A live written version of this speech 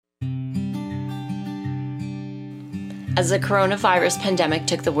As the coronavirus pandemic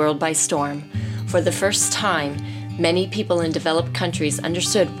took the world by storm, for the first time, many people in developed countries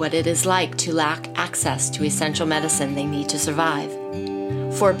understood what it is like to lack access to essential medicine they need to survive.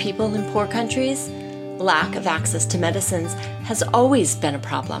 For people in poor countries, lack of access to medicines has always been a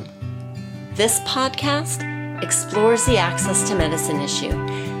problem. This podcast explores the access to medicine issue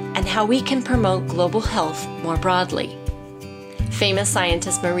and how we can promote global health more broadly. Famous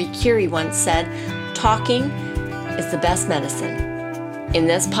scientist Marie Curie once said, "Talking is the best medicine." In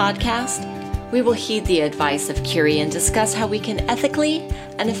this podcast, we will heed the advice of Curie and discuss how we can ethically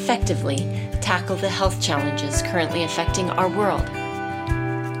and effectively tackle the health challenges currently affecting our world.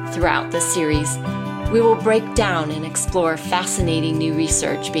 Throughout this series, we will break down and explore fascinating new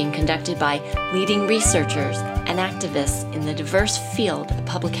research being conducted by leading researchers and activists in the diverse field of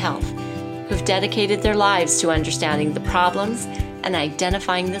public health who've dedicated their lives to understanding the problems and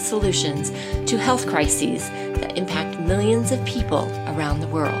identifying the solutions to health crises that impact millions of people around the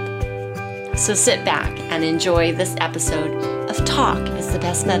world. So sit back and enjoy this episode of Talk is the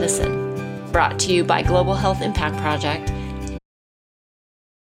Best Medicine, brought to you by Global Health Impact Project.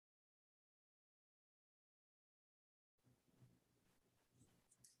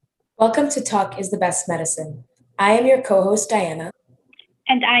 Welcome to Talk is the Best Medicine. I am your co-host, Diana.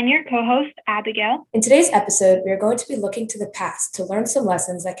 And I'm your co-host, Abigail. In today's episode, we are going to be looking to the past to learn some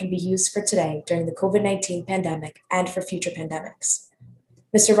lessons that can be used for today during the COVID-19 pandemic and for future pandemics.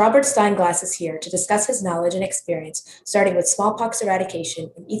 Mr. Robert Steinglass is here to discuss his knowledge and experience, starting with smallpox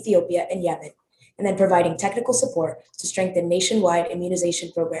eradication in Ethiopia and Yemen, and then providing technical support to strengthen nationwide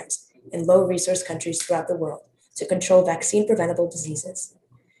immunization programs in low-resource countries throughout the world to control vaccine-preventable diseases.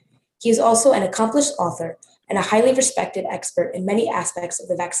 He is also an accomplished author and a highly respected expert in many aspects of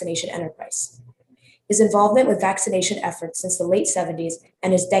the vaccination enterprise. His involvement with vaccination efforts since the late 70s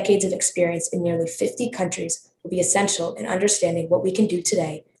and his decades of experience in nearly 50 countries will be essential in understanding what we can do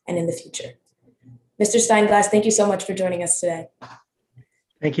today and in the future. Mr. Steinglass, thank you so much for joining us today.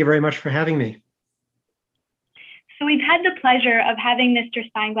 Thank you very much for having me. So we've had the pleasure of having Mr.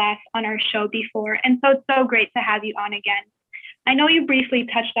 Steinglass on our show before, and so it's so great to have you on again. I know you briefly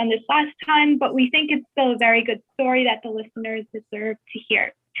touched on this last time, but we think it's still a very good story that the listeners deserve to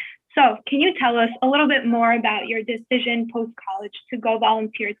hear. So can you tell us a little bit more about your decision post-college to go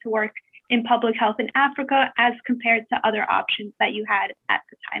volunteer to work in public health in Africa as compared to other options that you had at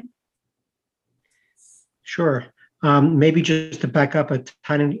the time? Sure. Maybe just to back up a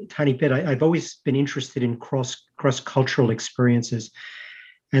tiny bit, I've always been interested in cross-cultural experiences.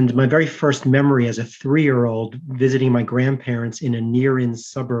 And my very first memory as a 3-year-old visiting my grandparents in a near-in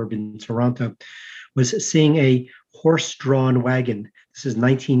suburb in Toronto was seeing a horse-drawn wagon. This is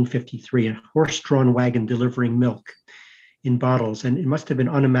 1953, a horse-drawn wagon delivering milk in bottles. And it must have been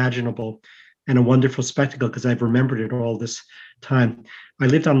unimaginable and a wonderful spectacle because I've remembered it all this time. I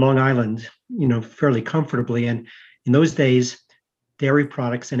lived on Long Island, fairly comfortably. And in those days, dairy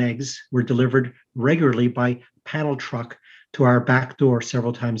products and eggs were delivered regularly by panel truck to our back door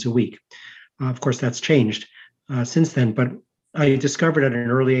several times a week. Of course, that's changed since then, but I discovered at an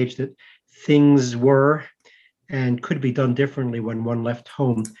early age that things were and could be done differently when one left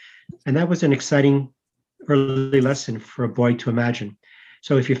home. And that was an exciting early lesson for a boy to imagine.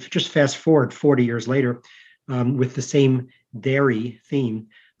 So if you just fast forward 40 years later, with the same dairy theme,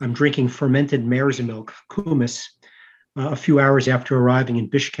 I'm drinking fermented mare's milk, kumis, a few hours after arriving in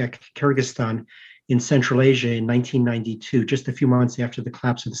Bishkek, Kyrgyzstan, in Central Asia in 1992, just a few months after the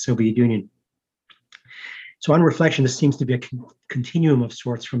collapse of the Soviet Union. So on reflection, this seems to be a continuum of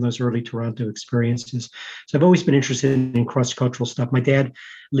sorts from those early Toronto experiences. So I've always been interested in cross-cultural stuff. My dad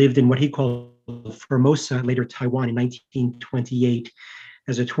lived in what he called Formosa, later Taiwan, in 1928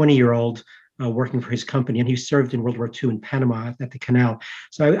 as a 20-year-old working for his company, and he served in World War II in Panama at the canal.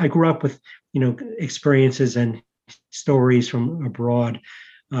 So I grew up with, experiences and stories from abroad.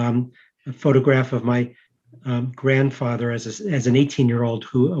 A photograph of my grandfather as an 18-year-old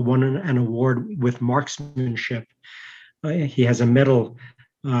who won an award with marksmanship. He has a medal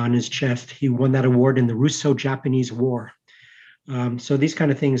on his chest. He won that award in the Russo-Japanese War. So these kind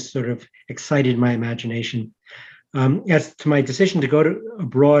of things sort of excited my imagination. As to my decision to go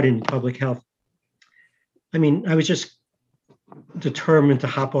abroad in public health, I was just determined to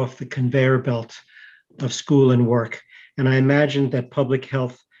hop off the conveyor belt of school and work. And I imagined that public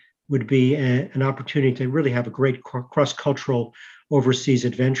health would be an opportunity to really have a great cross-cultural overseas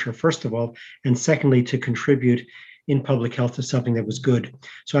adventure, first of all, and secondly, to contribute in public health to something that was good.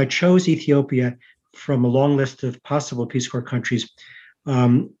 So I chose Ethiopia from a long list of possible Peace Corps countries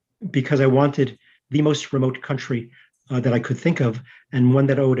because I wanted the most remote country that I could think of, and one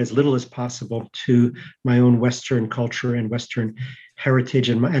that owed as little as possible to my own Western culture and Western heritage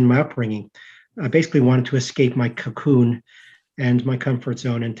and my upbringing. I basically wanted to escape my cocoon and my comfort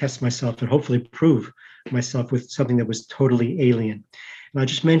zone and test myself and hopefully prove myself with something that was totally alien. And I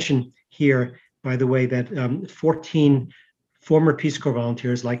just mentioned here, by the way, that 14 former Peace Corps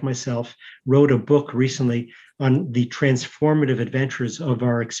volunteers like myself wrote a book recently on the transformative adventures of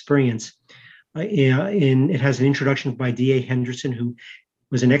our experience. It has an introduction by D.A. Henderson, who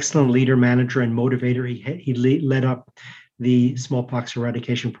was an excellent leader, manager, and motivator. He led up the smallpox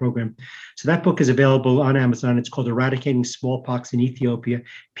eradication program. So that book is available on Amazon. It's called Eradicating Smallpox in Ethiopia,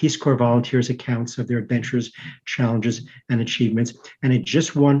 Peace Corps Volunteers' Accounts of Their Adventures, Challenges, and Achievements. And it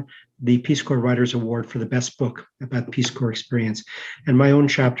just won the Peace Corps Writers Award for the best book about the Peace Corps experience. And my own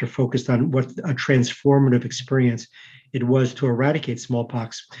chapter focused on what a transformative experience it was to eradicate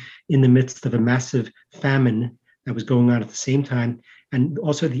smallpox in the midst of a massive famine that was going on at the same time, and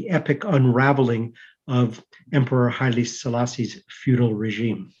also the epic unraveling of Emperor Haile Selassie's feudal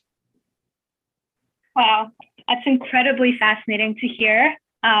regime. Wow, that's incredibly fascinating to hear,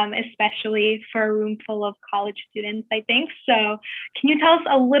 especially for a room full of college students, I think. So can you tell us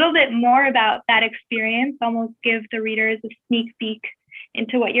a little bit more about that experience, almost give the readers a sneak peek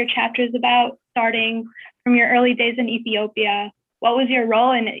into what your chapter is about, starting from your early days in Ethiopia? What was your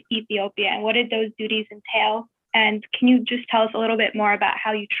role in Ethiopia and what did those duties entail? And can you just tell us a little bit more about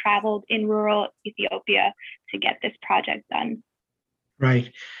how you traveled in rural Ethiopia to get this project done?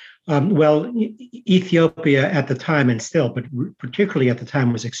 Right. Well, Ethiopia at the time, and still, but particularly at the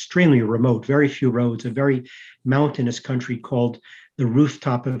time, was extremely remote, very few roads, a very mountainous country called the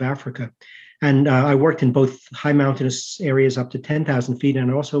rooftop of Africa. And I worked in both high mountainous areas up to 10,000 feet, and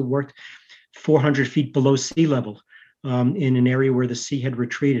I also worked 400 feet below sea level. In an area where the sea had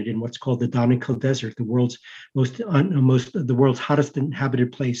retreated in what's called the Danakil Desert, the world's the world's hottest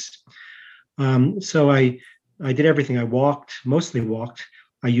inhabited place. So I did everything. I walked, mostly walked.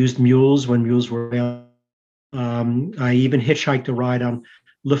 I used mules when mules were available. I even hitchhiked a ride on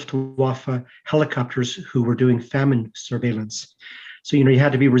Luftwaffe helicopters who were doing famine surveillance. So you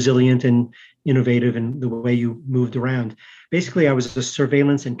had to be resilient and innovative in the way you moved around. Basically, I was a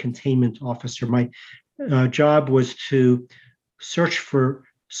surveillance and containment officer. My job was to search for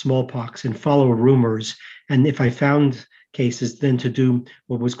smallpox and follow rumors. And if I found cases, then to do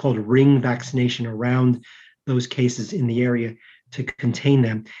what was called ring vaccination around those cases in the area to contain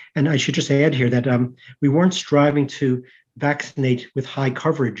them. And I should just add here that we weren't striving to vaccinate with high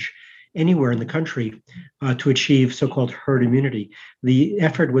coverage anywhere in the country to achieve so-called herd immunity. The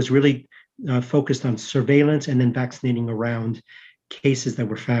effort was really focused on surveillance and then vaccinating around cases that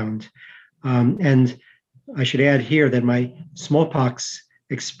were found. And I should add here that my smallpox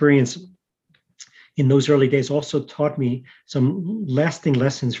experience in those early days also taught me some lasting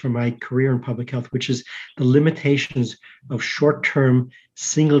lessons from my career in public health, which is the limitations of short-term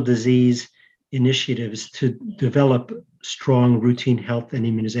single disease initiatives to develop strong routine health and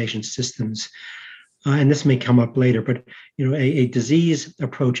immunization systems. And this may come up later, but a disease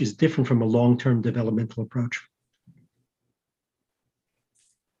approach is different from a long-term developmental approach.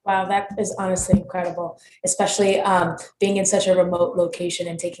 Wow, that is honestly incredible, especially being in such a remote location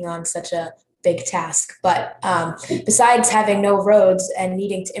and taking on such a big task. But besides having no roads and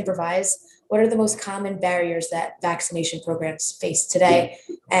needing to improvise, what are the most common barriers that vaccination programs face today?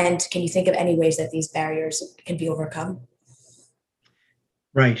 And can you think of any ways that these barriers can be overcome?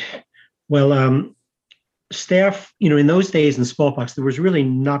 Right. Well, staff, in those days in smallpox, there was really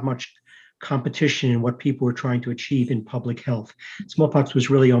not much competition in what people were trying to achieve in public health. Smallpox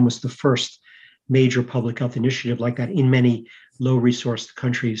was really almost the first major public health initiative like that in many low-resourced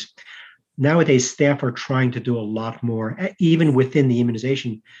countries. Nowadays, staff are trying to do a lot more, even within the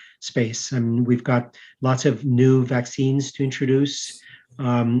immunization space. I mean, we've got lots of new vaccines to introduce.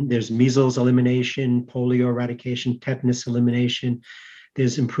 There's measles elimination, polio eradication, tetanus elimination.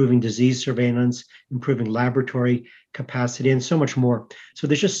 There's improving disease surveillance, improving laboratory capacity, and so much more. So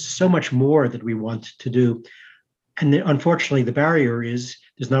there's just so much more that we want to do. And unfortunately, the barrier is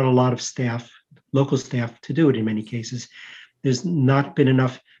there's not a lot of staff, local staff, to do it in many cases. There's not been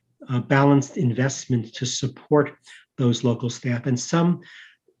enough balanced investment to support those local staff. And some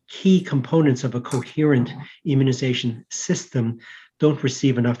key components of a coherent immunization system don't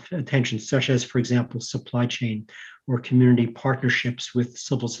receive enough attention, such as, for example, supply chain or community partnerships with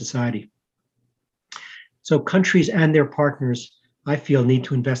civil society. So countries and their partners, I feel, need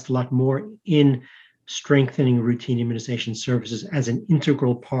to invest a lot more in strengthening routine immunization services as an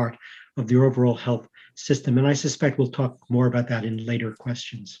integral part of the overall health system. And I suspect we'll talk more about that in later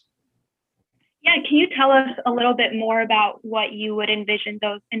questions. Yeah, can you tell us a little bit more about what you would envision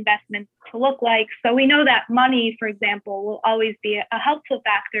those investments to look like? So we know that money, for example, will always be a helpful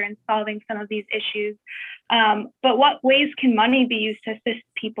factor in solving some of these issues. But what ways can money be used to assist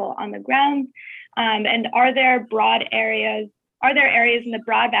people on the ground? And are there areas in the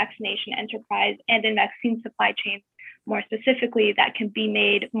broad vaccination enterprise and in vaccine supply chains more specifically that can be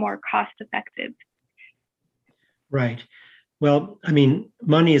made more cost effective? Right. Well, I mean,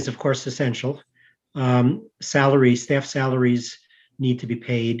 money is, of course, essential. Staff salaries need to be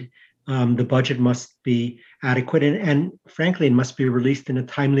paid. The budget must be adequate, and frankly, it must be released in a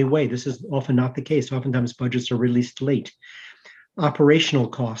timely way. This is often not the case. Oftentimes, budgets are released late. Operational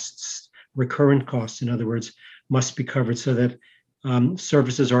costs, recurrent costs, in other words, must be covered so that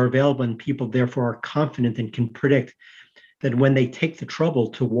services are available and people therefore are confident and can predict that when they take the trouble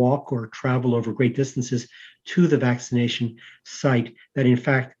to walk or travel over great distances to the vaccination site, that in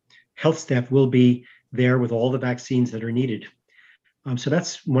fact, health staff will be there with all the vaccines that are needed. So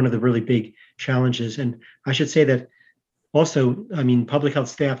that's one of the really big challenges. And I should say that also, I mean, public health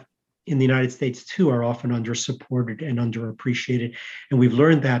staff in the United States too are often under-supported and underappreciated. And we've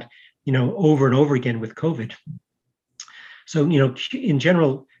learned that, over and over again with COVID. So, in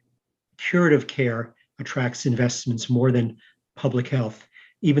general, curative care attracts investments more than public health,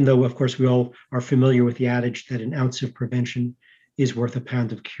 even though, of course, we all are familiar with the adage that an ounce of prevention is worth a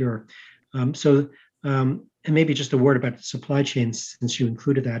pound of cure. And maybe just a word about supply chains, since you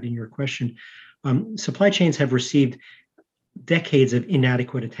included that in your question. Supply chains have received decades of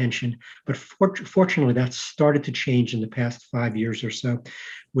inadequate attention, but fortunately, that's started to change in the past 5 years or so,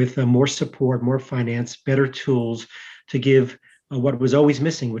 with more support, more finance, better tools to give what was always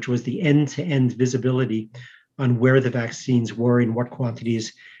missing, which was the end-to-end visibility on where the vaccines were, in what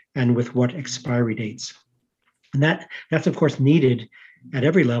quantities, and with what expiry dates. And that's of course needed at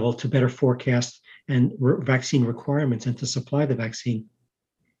every level to better forecast and vaccine requirements and to supply the vaccine.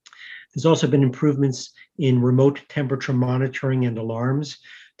 There's also been improvements in remote temperature monitoring and alarms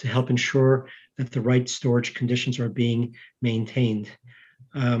to help ensure that the right storage conditions are being maintained.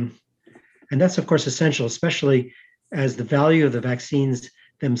 And that's of course essential, especially as the value of the vaccines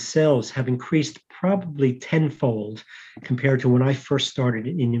themselves have increased probably tenfold compared to when I first started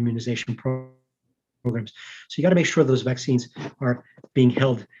in immunization programs. So you got to make sure those vaccines are being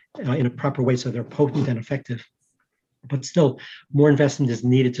held in a proper way so they're potent and effective. But still, more investment is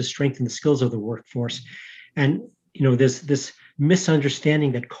needed to strengthen the skills of the workforce. And there's this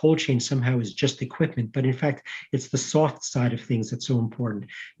misunderstanding that cold chain somehow is just equipment, but in fact, it's the soft side of things that's so important,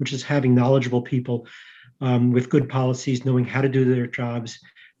 which is having knowledgeable people with good policies, knowing how to do their jobs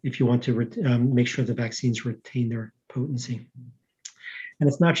if you want to make sure the vaccines retain their potency. And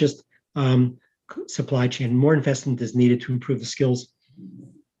it's not just supply chain. More investment is needed to improve the skills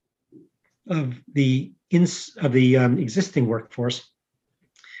of the existing workforce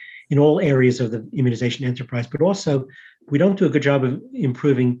in all areas of the immunization enterprise, but also we don't do a good job of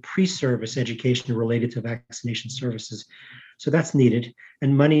improving pre-service education related to vaccination services. So that's needed,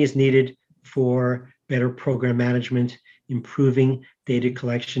 and money is needed for better program management, improving data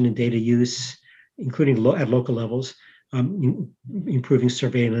collection and data use, including at local levels, improving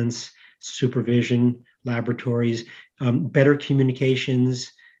surveillance, supervision, laboratories, better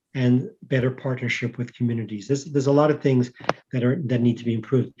communications, and better partnership with communities. There's a lot of things that need to be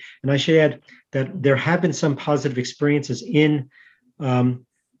improved. And I should add that there have been some positive experiences in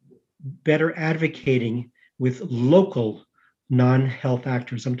better advocating with local non-health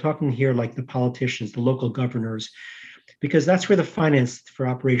actors. I'm talking here like the politicians, the local governors, because that's where the finance for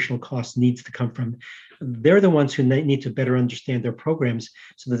operational costs needs to come from. They're the ones who need to better understand their programs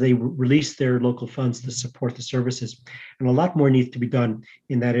so that they release their local funds to support the services. And a lot more needs to be done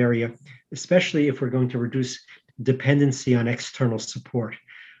in that area, especially if we're going to reduce dependency on external support.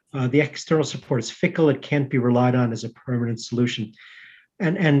 The external support is fickle. It can't be relied on as a permanent solution.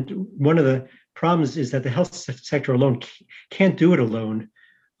 And one of the problems is that the health sector alone can't do it alone.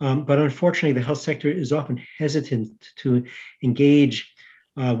 But unfortunately, the health sector is often hesitant to engage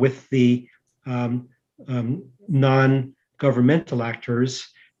with the non-governmental actors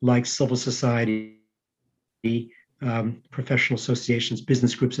like civil society, professional associations,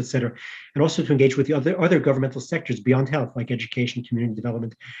 business groups, et cetera, and also to engage with the other governmental sectors beyond health, like education, community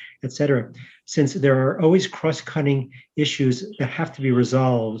development, et cetera, since there are always cross-cutting issues that have to be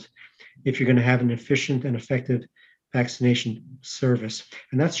resolved if you're going to have an efficient and effective vaccination service.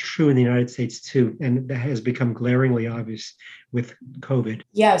 And that's true in the United States too. And that has become glaringly obvious with COVID.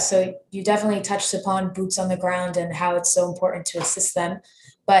 Yeah, so you definitely touched upon boots on the ground and how it's so important to assist them.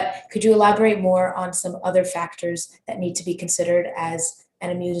 But could you elaborate more on some other factors that need to be considered as an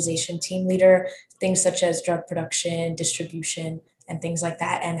immunization team leader, things such as drug production, distribution, and things like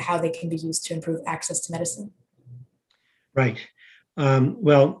that, and how they can be used to improve access to medicine? Right.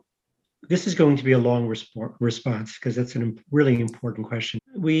 Well, this is going to be a long response because that's a really important question.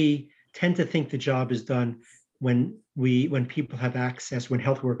 We tend to think the job is done when people have access, when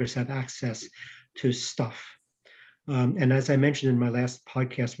health workers have access to stuff. And as I mentioned in my last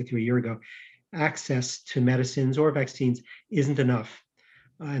podcast with you a year ago, access to medicines or vaccines isn't enough.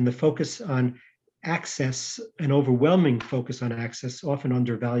 And the focus on access, an overwhelming focus on access, often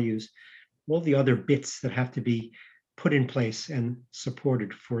undervalues all the other bits that have to be put in place and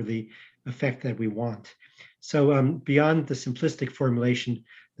supported for the effect that we want. So beyond the simplistic formulation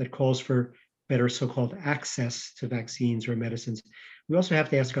that calls for better so-called access to vaccines or medicines, we also have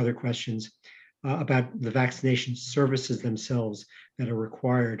to ask other questions about the vaccination services themselves that are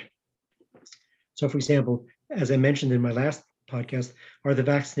required. So for example, as I mentioned in my last podcast, are the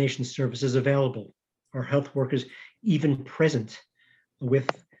vaccination services available? Are health workers even present with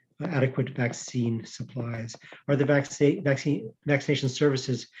adequate vaccine supplies? Are the vaccination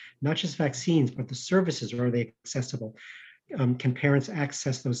services, not just vaccines, but the services, are they accessible? Can parents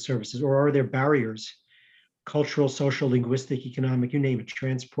access those services, or are there barriers, cultural, social, linguistic, economic, you name it,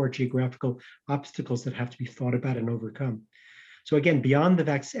 transport, geographical obstacles that have to be thought about and overcome? So again, beyond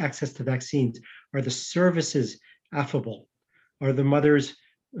the access to vaccines, are the services affable? Are the mothers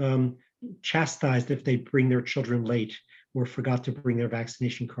chastised if they bring their children late or forgot to bring their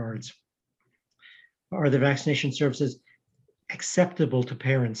vaccination cards? Are the vaccination services acceptable to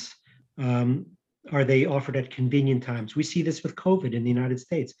parents? Are they offered at convenient times? We see this with COVID in the United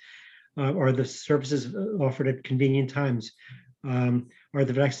States. Are the services offered at convenient times? Are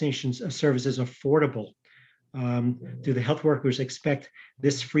the vaccination services affordable? Do the health workers expect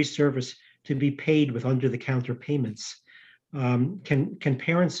this free service to be paid with under-the-counter payments? Can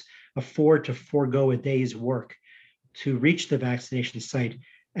parents afford to forego a day's work to reach the vaccination site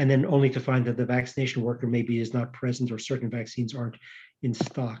and then only to find that the vaccination worker maybe is not present or certain vaccines aren't in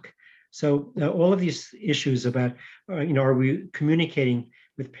stock? So all of these issues about, are we communicating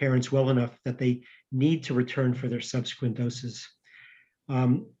with parents well enough that they need to return for their subsequent doses,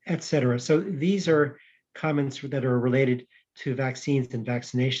 et cetera. So these are comments that are related to vaccines and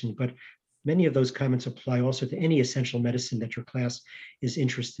vaccination, but many of those comments apply also to any essential medicine that your class is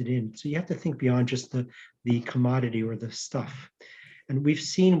interested in. So you have to think beyond just the commodity or the stuff. And we've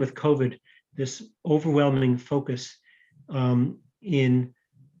seen with COVID this overwhelming focus in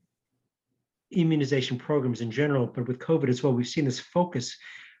immunization programs in general, but with COVID as well, we've seen this focus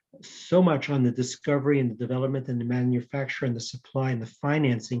so much on the discovery and the development and the manufacture and the supply and the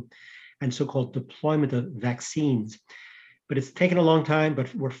financing and so-called deployment of vaccines. But it's taken a long time,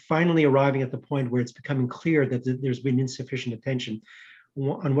 but we're finally arriving at the point where it's becoming clear that there's been insufficient attention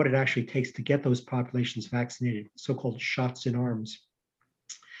on what it actually takes to get those populations vaccinated, so-called shots in arms.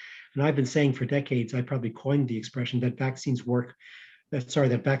 And I've been saying for decades, I probably coined the expression that vaccines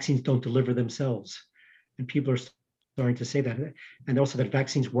don't deliver themselves. And people are starting to say that. And also that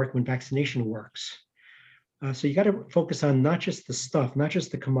vaccines work when vaccination works. So you got to focus on not just the stuff, not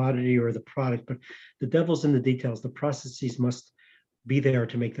just the commodity or the product, but the devil's in the details. The processes must be there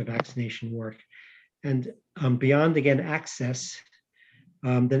to make the vaccination work. And beyond, again, access,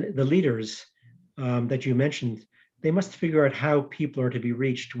 the leaders that you mentioned, they must figure out how people are to be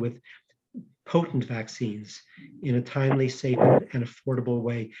reached with potent vaccines in a timely, safe, and affordable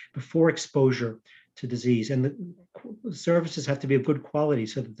way before exposure to disease. And the services have to be of good quality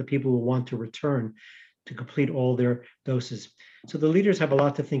so that the people will want to return to complete all their doses. So the leaders have a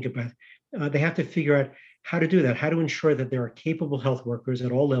lot to think about. They have to figure out how to do that, how to ensure that there are capable health workers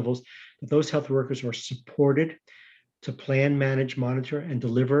at all levels, that those health workers are supported to plan, manage, monitor, and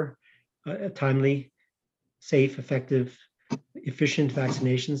deliver timely, safe, effective, efficient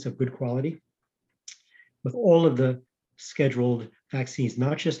vaccinations of good quality with all of the scheduled vaccines,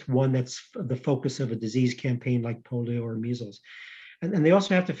 not just one that's the focus of a disease campaign like polio or measles. And they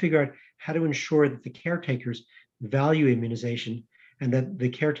also have to figure out how to ensure that the caretakers value immunization and that the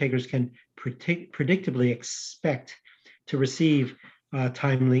caretakers can predictably expect to receive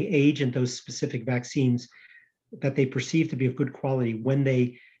timely age and those specific vaccines that they perceive to be of good quality when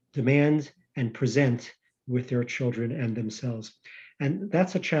they demand and present with their children and themselves. And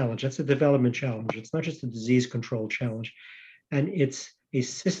that's a challenge. That's a development challenge. It's not just a disease control challenge. And it's a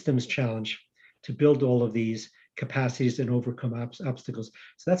systems challenge to build all of these capacities and overcome obstacles.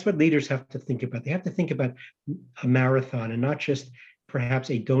 So that's what leaders have to think about. They have to think about a marathon and not just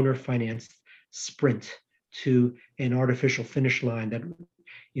perhaps a donor-financed sprint to an artificial finish line that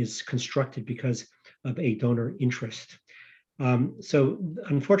is constructed because of a donor interest. So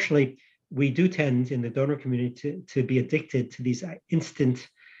unfortunately, we do tend in the donor community to be addicted to these instant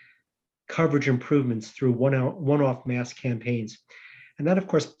coverage improvements through one-off mass campaigns. And that, of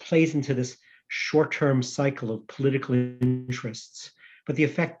course, plays into this short-term cycle of political interests. But the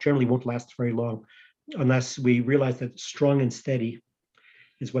effect generally won't last very long unless we realize that strong and steady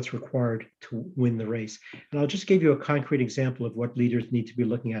is what's required to win the race. And I'll just give you a concrete example of what leaders need to be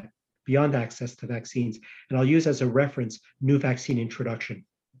looking at beyond access to vaccines. And I'll use as a reference new vaccine introduction,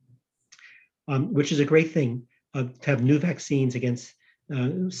 which is a great thing to have new vaccines against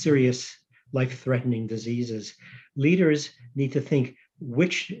serious life-threatening diseases. Leaders need to think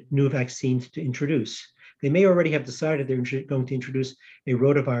which new vaccines to introduce. They may already have decided they're going to introduce a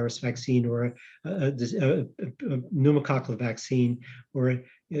rotavirus vaccine or a pneumococcal vaccine or a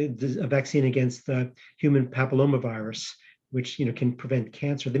vaccine against human papillomavirus, which can prevent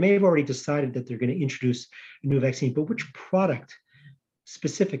cancer. They may have already decided that they're going to introduce a new vaccine, but which product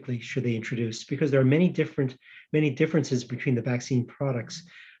specifically should they introduce? Because there are many differences between the vaccine products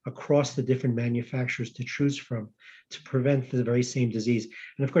across the different manufacturers to choose from to prevent the very same disease.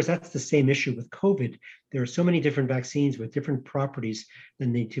 And of course, that's the same issue with COVID. There are so many different vaccines with different properties that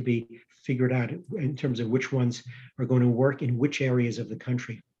need to be figured out in terms of which ones are going to work in which areas of the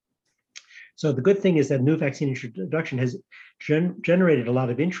country. So the good thing is that new vaccine introduction has generated a lot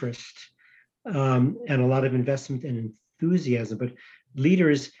of interest and a lot of investment and enthusiasm, but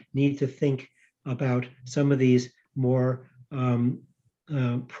leaders need to think about some of these more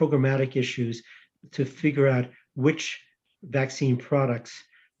programmatic issues to figure out which vaccine products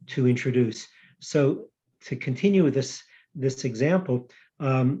to introduce. So to continue with this example,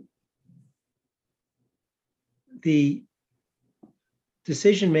 the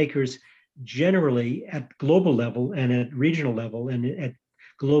decision makers generally at global level and at regional level and at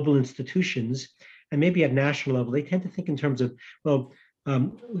global institutions and maybe at national level, they tend to think in terms of, well,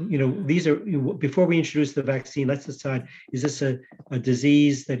 these are, before we introduce the vaccine, let's decide, is this a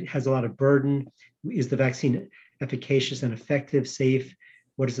disease that has a lot of burden? Is the vaccine efficacious and effective, safe?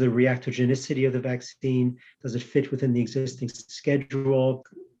 What is the reactogenicity of the vaccine? Does it fit within the existing schedule?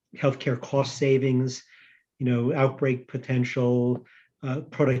 Healthcare cost savings, outbreak potential,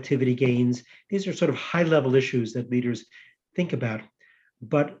 productivity gains. These are sort of high-level issues that leaders think about.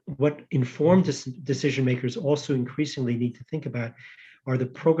 But what informed decision makers also increasingly need to think about are the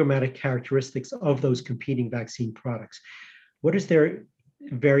programmatic characteristics of those competing vaccine products. What is their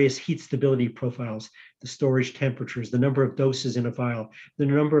various heat stability profiles, the storage temperatures, the number of doses in a vial, the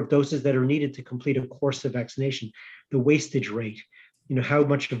number of doses that are needed to complete a course of vaccination, the wastage rate, how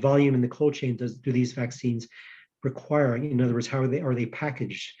much volume in the cold chain do these vaccines require? In other words, how are they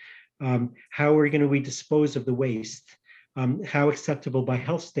packaged? How are we dispose of the waste? How acceptable by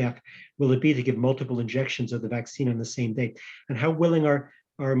health staff will it be to give multiple injections of the vaccine on the same day? And how willing are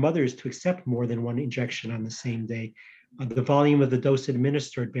mothers to accept more than one injection on the same day? The volume of the dose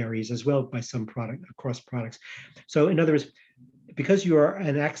administered varies as well by some across products. So in other words, because you are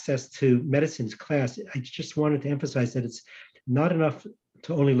an access to medicines class, I just wanted to emphasize that it's not enough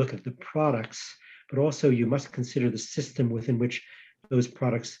to only look at the products, but also you must consider the system within which those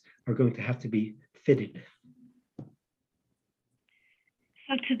products are going to have to be fitted.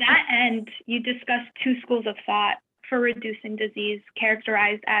 So to that end, you discussed two schools of thought for reducing disease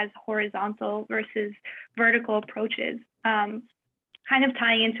characterized as horizontal versus vertical approaches. Kind of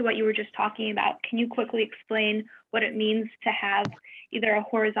tying into what you were just talking about, can you quickly explain what it means to have either a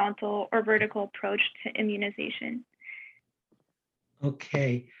horizontal or vertical approach to immunization?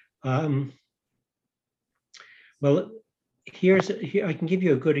 Okay. Well, here I can give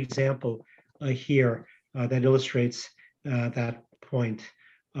you a good example here that illustrates that point.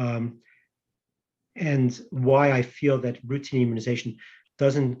 And why I feel that routine immunization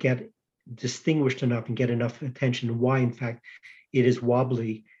doesn't get distinguished enough and get enough attention, and why, in fact, it is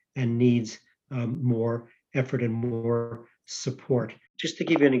wobbly and needs more effort and more support. Just to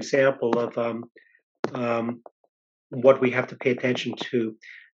give you an example of what we have to pay attention to,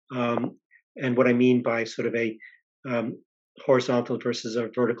 and what I mean by sort of a horizontal versus a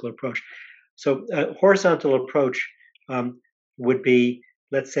vertical approach. So a horizontal approach would be,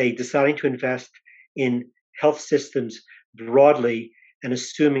 let's say, deciding to invest in health systems broadly and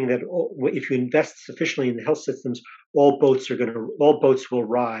assuming that if you invest sufficiently in the health systems, all boats will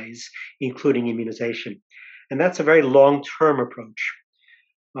rise, including immunization. And that's a very long-term approach.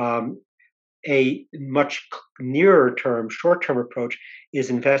 A much nearer term, short-term approach is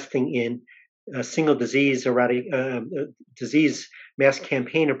investing in single disease disease mass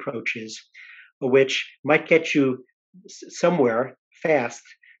campaign approaches, which might get you somewhere fast,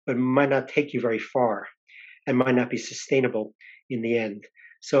 but might not take you very far. and might not be sustainable in the end.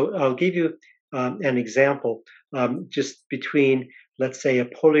 So I'll give you an example just between, let's say, a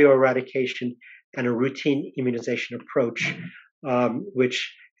polio eradication and a routine immunization approach,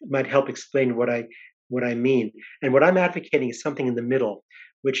 which might help explain what I mean. And what I'm advocating is something in the middle,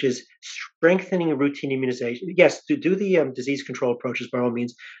 which is strengthening routine immunization. Yes, to do the disease control approaches by all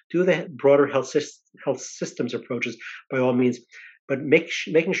means, do the broader health systems approaches by all means, but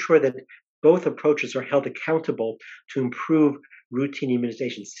making sure that both approaches are held accountable to improve routine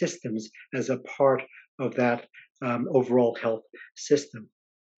immunization systems as a part of that overall health system.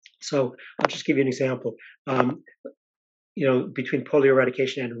 So I'll just give you an example. Between polio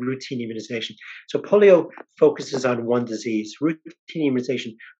eradication and routine immunization. So polio focuses on one disease. Routine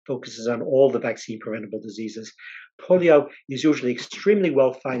immunization focuses on all the vaccine-preventable diseases. Polio is usually extremely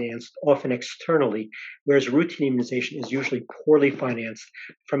well financed, often externally, whereas routine immunization is usually poorly financed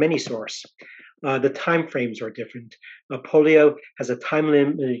from any source. The time frames are different. Polio has a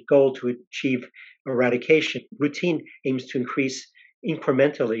time-limited goal to achieve eradication. Routine aims to increase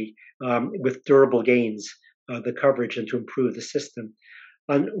incrementally with durable gains the coverage and to improve the system.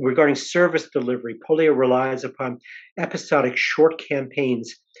 Regarding service delivery, polio relies upon episodic short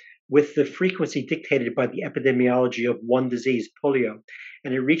campaigns with the frequency dictated by the epidemiology of one disease, polio,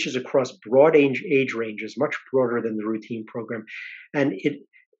 and it reaches across broad age ranges, much broader than the routine program. And it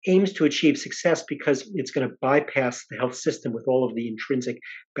aims to achieve success because it's going to bypass the health system with all of the intrinsic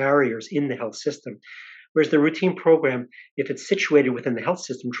barriers in the health system. Whereas the routine program, if it's situated within the health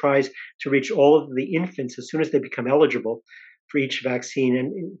system, tries to reach all of the infants as soon as they become eligible for each vaccine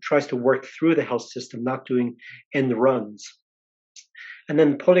and tries to work through the health system, not doing end runs. And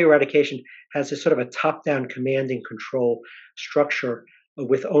then polio eradication has a sort of a top-down command and control structure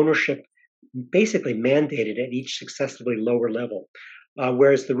with ownership basically mandated at each successively lower level.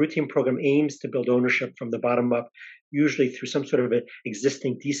 Whereas the routine program aims to build ownership from the bottom up, usually through some sort of an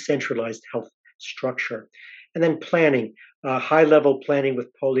existing decentralized health structure. And then planning, high-level planning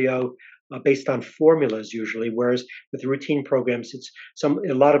with polio based on formulas usually, whereas with routine programs, it's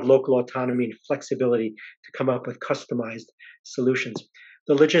a lot of local autonomy and flexibility to come up with customized solutions.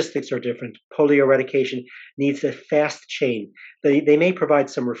 The logistics are different. Polio eradication needs a fast chain. They may provide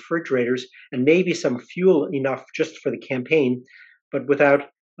some refrigerators and maybe some fuel enough just for the campaign, but without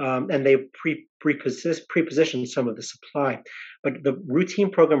and they preposition some of the supply. But the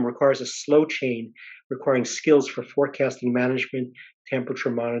routine program requires a slow chain, requiring skills for forecasting management, temperature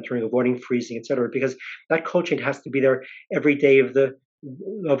monitoring, avoiding freezing, et cetera, because that cold chain has to be there every day of the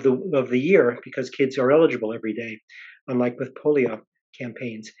year because kids are eligible every day, unlike with polio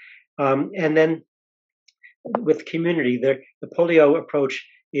campaigns. And then with community, the polio approach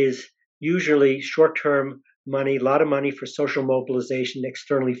is usually short-term money, a lot of money for social mobilization,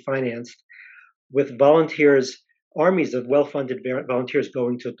 externally financed, with volunteers, armies of well-funded volunteers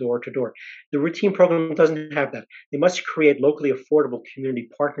going to door. The routine program doesn't have that. They must create locally affordable community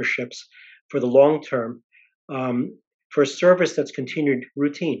partnerships for the long term for a service that's continued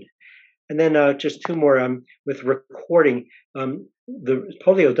routine. And then just two more with recording. The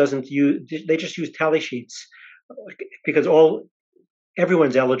polio doesn't use, they just use tally sheets because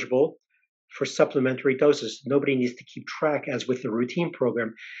everyone's eligible for supplementary doses. Nobody needs to keep track, as with the routine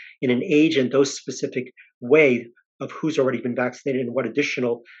program, in an age and dose specific way of who's already been vaccinated and what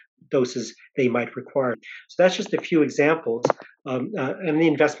additional doses they might require. So that's just a few examples. And the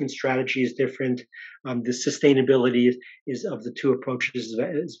investment strategy is different. The sustainability is of the two approaches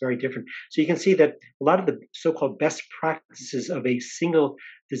is very different. So you can see that a lot of the so-called best practices of a single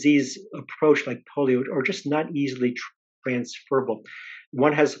disease approach like polio are just not easily transferable.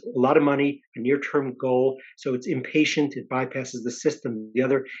 One has a lot of money, a near-term goal, so it's impatient, it bypasses the system. The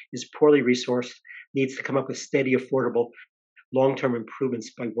other is poorly resourced, needs to come up with steady, affordable, long-term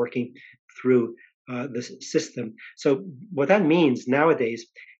improvements by working through the system. So what that means nowadays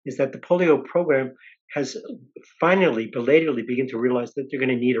is that the polio program has finally, belatedly begun to realize that they're going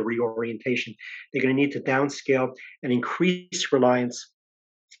to need a reorientation. They're going to need to downscale and increase reliance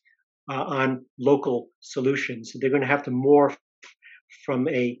on local solutions. They're going to have to morph from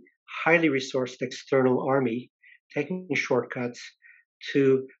a highly resourced external army, taking shortcuts,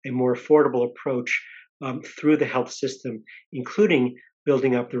 to a more affordable approach through the health system, including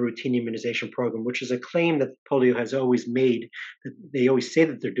building up the routine immunization program, which is a claim that polio has always made. That they always say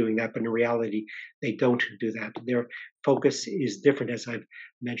that they're doing that, but in reality, they don't do that. Their focus is different, as I've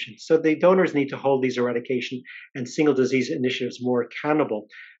mentioned. So the donors need to hold these eradication and single disease initiatives more accountable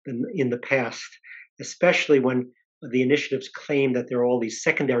than in the past, especially when the initiatives claim that there are all these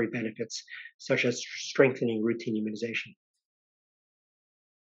secondary benefits, such as strengthening routine immunization.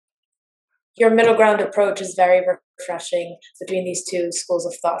 Your middle ground approach is very refreshing between these two schools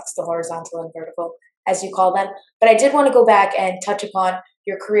of thoughts, the horizontal and vertical, as you call them. But I did want to go back and touch upon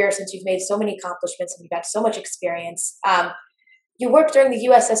your career since you've made so many accomplishments and you've had so much experience. You worked during the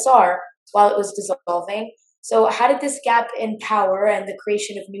USSR while it was dissolving. So, how did this gap in power and the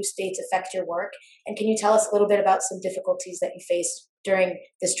creation of new states affect your work? And can you tell us a little bit about some difficulties that you faced during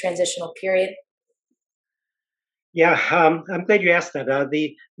this transitional period? Yeah, I'm glad you asked that.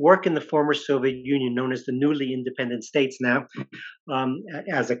 The work in the former Soviet Union, known as the newly independent states now,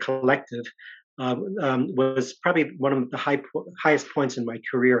 as a collective, was probably one of the highest points in my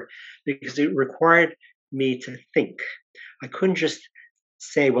career because it required me to think. I couldn't just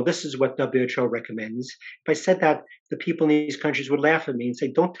say, well, this is what WHO recommends. If I said that, the people in these countries would laugh at me and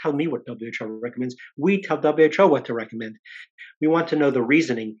say, don't tell me what WHO recommends. We tell WHO what to recommend. We want to know the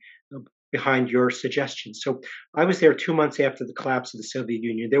reasoning behind your suggestions. So I was there 2 months after the collapse of the Soviet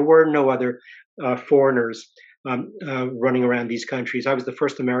Union. There were no other foreigners running around these countries. I was the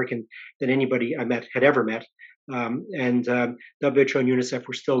first American that anybody I met had ever met. And WHO and UNICEF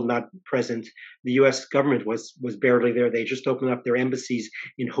were still not present. The U.S. government was barely there. They just opened up their embassies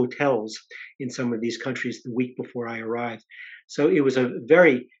in hotels in some of these countries the week before I arrived. So it was a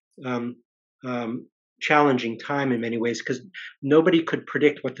very challenging time in many ways because nobody could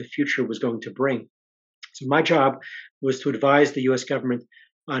predict what the future was going to bring. So my job was to advise the U.S. government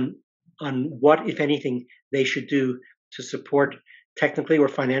on what, if anything, they should do to support technically or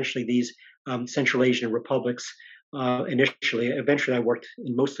financially these Central Asian republics. Initially, eventually, I worked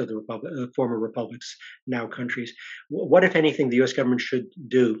in most of the former republics, now countries. What, if anything, the U.S. government should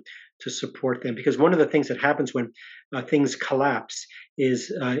do to support them? Because one of the things that happens when things collapse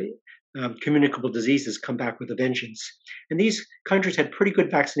is communicable diseases come back with a vengeance. And these countries had pretty good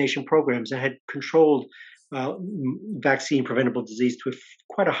vaccination programs and had controlled vaccine preventable disease to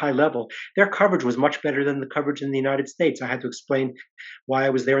quite a high level. Their coverage was much better than the coverage in the United States. I had to explain why I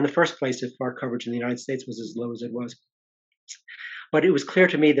was there in the first place if our coverage in the United States was as low as it was. But it was clear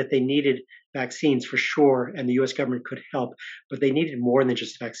to me that they needed vaccines for sure, and the US government could help, but they needed more than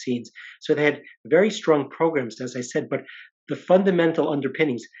just vaccines. So they had very strong programs, as I said, but the fundamental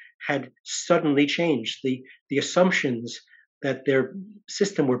underpinnings had suddenly changed. The assumptions that their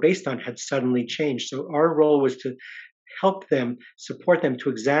system were based on had suddenly changed. So our role was to help them, support them to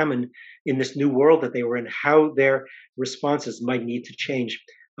examine in this new world that they were in, how their responses might need to change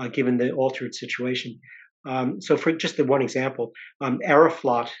given the altered situation. So for just the one example,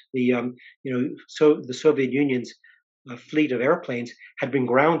 Aeroflot, so the Soviet Union's fleet of airplanes had been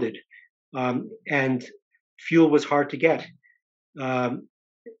grounded and fuel was hard to get.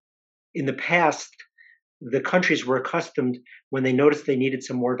 In the past, the countries were accustomed when they noticed they needed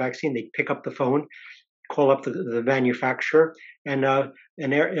some more vaccine, they'd pick up the phone, call up the manufacturer, and on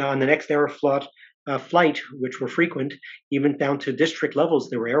the next Aeroflot flight, which were frequent, even down to district levels,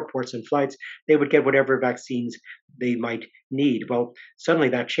 there were airports and flights, they would get whatever vaccines they might need. Well, suddenly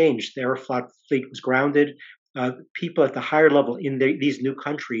that changed. The Aeroflot fleet was grounded. People at the higher level in these new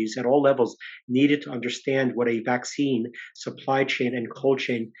countries at all levels needed to understand what a vaccine supply chain and cold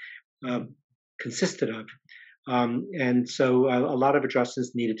chain consisted of. And so a lot of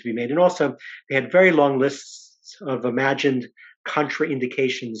adjustments needed to be made. And also, they had very long lists of imagined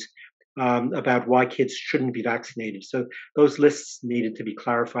contraindications about why kids shouldn't be vaccinated. So those lists needed to be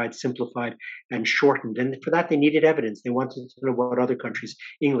clarified, simplified, and shortened. And for that, they needed evidence. They wanted to know what other countries,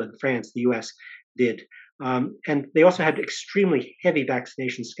 England, France, the US, did. And they also had extremely heavy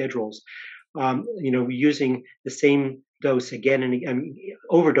vaccination schedules, using the same dose again and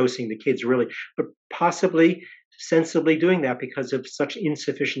overdosing the kids, really, but possibly sensibly doing that because of such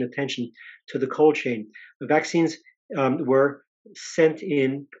insufficient attention to the cold chain. The vaccines were sent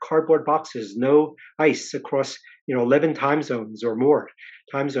in cardboard boxes, no ice across 11 time zones or more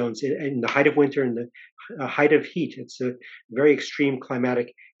time zones in the height of winter and the height of heat. It's a very extreme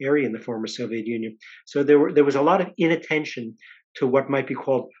climatic area in the former Soviet Union. So there was a lot of inattention to what might be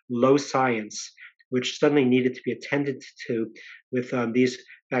called low science, which suddenly needed to be attended to with these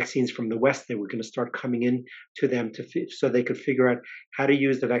vaccines from the West. They were going to start coming in to them so they could figure out how to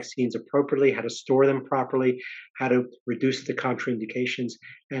use the vaccines appropriately, how to store them properly, how to reduce the contraindications,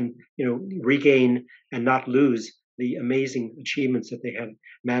 and regain and not lose the amazing achievements that they had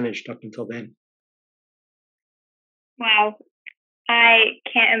managed up until then. Wow. I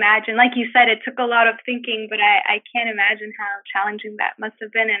can't imagine. Like you said, it took a lot of thinking, but I can't imagine how challenging that must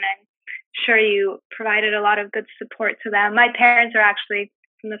have been. And I'm sure you provided a lot of good support to them. My parents are actually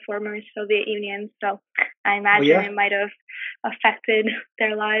from the former Soviet Union, so I imagine it might have affected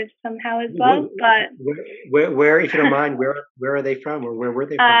their lives somehow as well. But where, if you don't mind, where are they from, or where were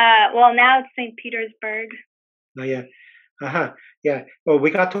they from? Well, now it's St. Petersburg. Oh yeah, yeah. Well,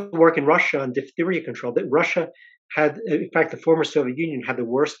 we got to work in Russia on diphtheria control. That Russia had, in fact, the former Soviet Union had the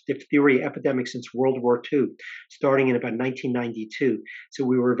worst diphtheria epidemic since World War II, starting in about 1992. So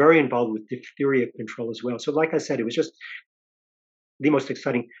we were very involved with diphtheria control as well. So, like I said, it was just the most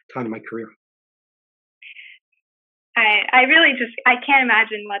exciting time in my career. I really I can't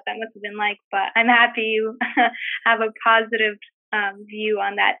imagine what that must have been like, but I'm happy you have a positive view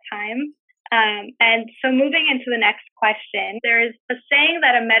on that time. And so moving into the next question, there is a saying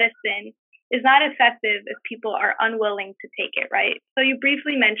that a medicine is not effective if people are unwilling to take it, right? So you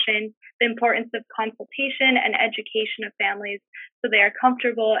briefly mentioned the importance of consultation and education of families so they are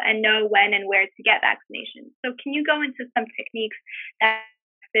comfortable and know when and where to get vaccinations. So can you go into some techniques that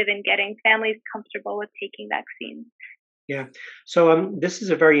in getting families comfortable with taking vaccines? Yeah. So this is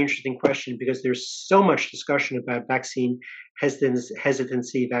a very interesting question because there's so much discussion about vaccine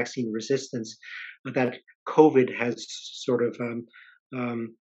hesitancy, vaccine resistance that COVID has sort of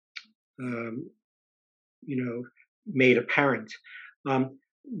made apparent.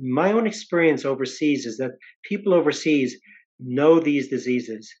 My own experience overseas is that people overseas know these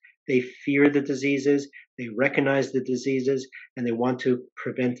diseases. They fear the diseases, they recognize the diseases, and they want to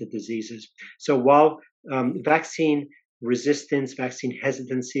prevent the diseases. So while vaccine resistance, vaccine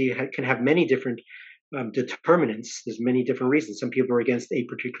hesitancy can have many different determinants, there's many different reasons. Some people are against a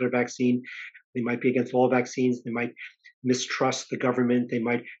particular vaccine. They might be against all vaccines. They might mistrust the government. They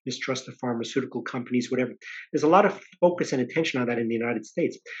might mistrust the pharmaceutical companies, whatever. There's a lot of focus and attention on that in the United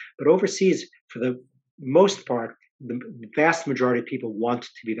States. But overseas, for the most part, the vast majority of people want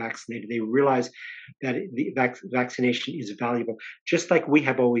to be vaccinated. They realize that the vaccination is valuable, just like we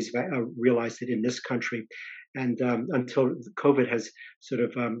have always realized it in this country. And until COVID has sort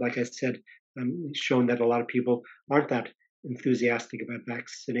of, like I said, shown that a lot of people aren't that enthusiastic about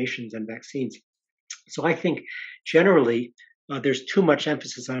vaccinations and vaccines. So I think generally there's too much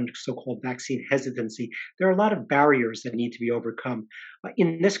emphasis on so-called vaccine hesitancy. There are a lot of barriers that need to be overcome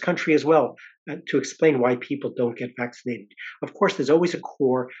in this country as well to explain why people don't get vaccinated. Of course, there's always a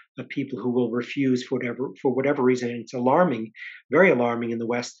core of people who will refuse for whatever reason, and it's alarming, very alarming in the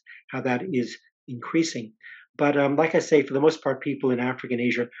West how that is increasing. But like I say, for the most part, people in Africa and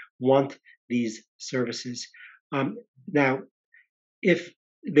Asia want these services. Now, if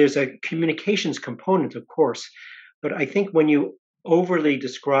there's a communications component, of course, but I think when you overly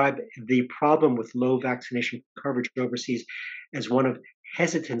describe the problem with low vaccination coverage overseas as one of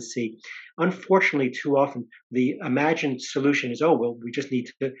hesitancy, unfortunately, too often the imagined solution is, oh, well, we just need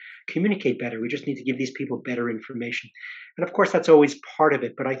to communicate better. We just need to give these people better information. And of course, that's always part of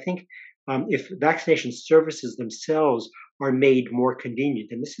it. But I think if vaccination services themselves are made more convenient,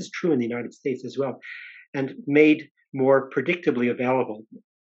 and this is true in the United States as well, and made more predictably available,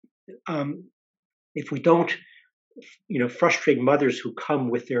 if we don't, frustrate mothers who come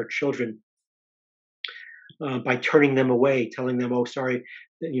with their children by turning them away, telling them, "Oh, sorry,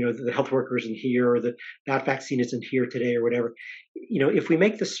 the health worker isn't here, or that vaccine isn't here today, or whatever." If we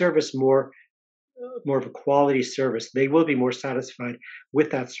make the service more of a quality service, they will be more satisfied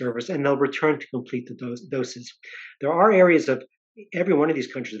with that service, and they'll return to complete the doses. There are areas of every one of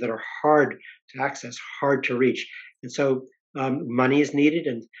these countries that are hard to access, hard to reach, and so money is needed,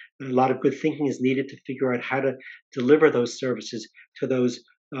 and a lot of good thinking is needed to figure out how to deliver those services to those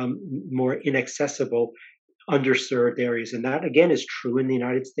more inaccessible, underserved areas. And that, again, is true in the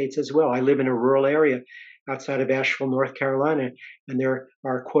United States as well. I live in a rural area outside of Asheville, North Carolina, and there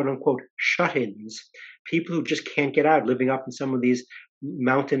are quote unquote shut-ins, people who just can't get out, living up in some of these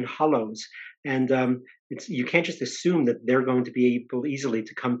mountain hollows. And you can't just assume that they're going to be able easily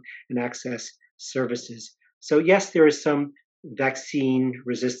to come and access services. So yes, there is some vaccine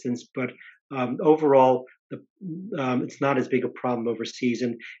resistance, but overall, it's not as big a problem overseas.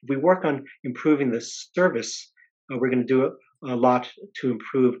 And if we work on improving the service, we're going to do a lot to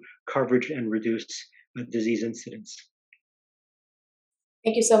improve coverage and reduce disease incidence.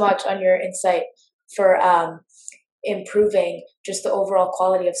 Thank you so much on your insight for improving just the overall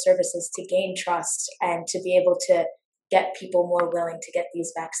quality of services to gain trust and to be able to get people more willing to get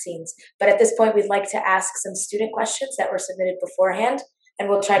these vaccines. But at this point, we'd like to ask some student questions that were submitted beforehand, and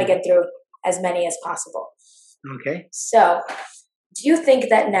we'll try to get through as many as possible. Okay. So, do you think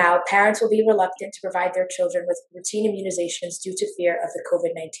that now parents will be reluctant to provide their children with routine immunizations due to fear of the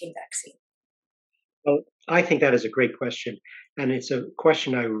COVID-19 vaccine? Well, I think that is a great question, and it's a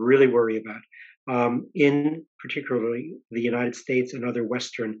question I really worry about. In particularly the United States and other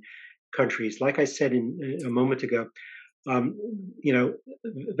Western countries, like I said a moment ago, um, you know,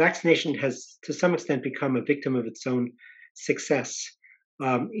 vaccination has to some extent become a victim of its own success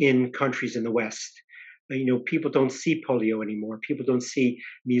in countries in the West. People don't see polio anymore. People don't see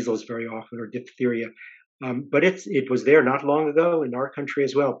measles very often or diphtheria. But it was there not long ago in our country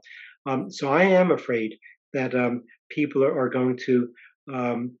as well. So I am afraid that people are going to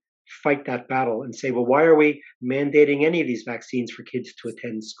fight that battle and say, well, why are we mandating any of these vaccines for kids to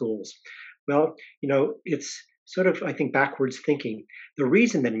attend schools? Well, it's sort of, I think, backwards thinking. The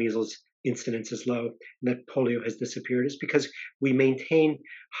reason that measles incidence is low and that polio has disappeared is because we maintain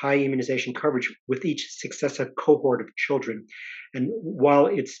high immunization coverage with each successive cohort of children. And while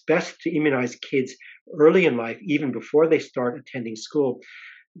it's best to immunize kids early in life, even before they start attending school,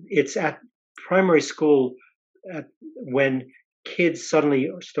 it's at primary school when kids suddenly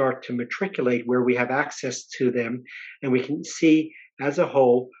start to matriculate where we have access to them and we can see as a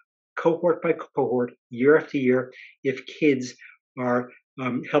whole, cohort by cohort, year after year, if kids are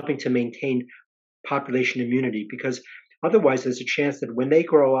helping to maintain population immunity, because otherwise there's a chance that when they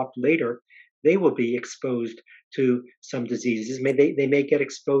grow up later, they will be exposed to some diseases. They may get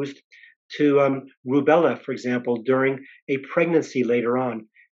exposed to rubella, for example, during a pregnancy later on,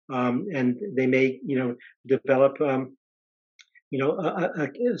 and they may, develop, a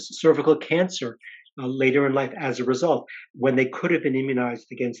cervical cancer later in life as a result, when they could have been immunized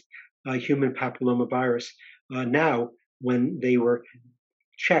against human papillomavirus now when they were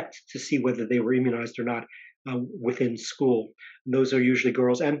checked to see whether they were immunized or not within school. And those are usually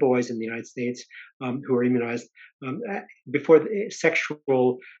girls and boys in the United States who are immunized before the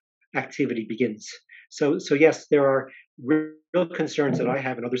sexual activity begins. So yes, there are real concerns that I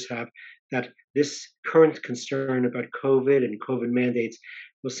have and others have that this current concern about COVID and COVID mandates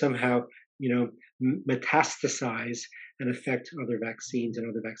will somehow, metastasize and affect other vaccines and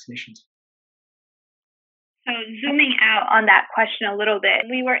other vaccinations. So zooming out on that question a little bit,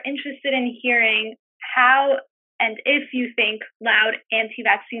 we were interested in hearing how and if you think loud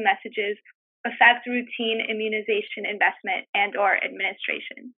anti-vaccine messages affect routine immunization investment and or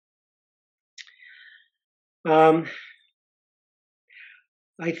administration.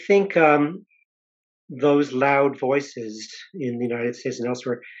 I think those loud voices in the United States and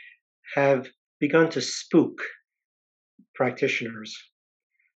elsewhere have begun to spook practitioners,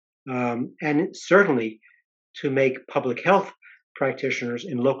 and certainly to make public health practitioners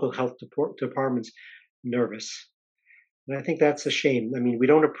in local health departments nervous. And I think that's a shame. I mean, we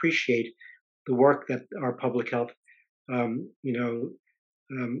don't appreciate the work that our public health,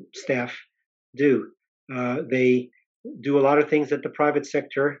 staff do. They do a lot of things that the private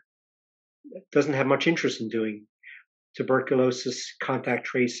sector doesn't have much interest in doing. Tuberculosis, contact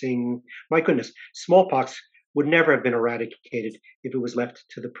tracing. My goodness, smallpox would never have been eradicated if it was left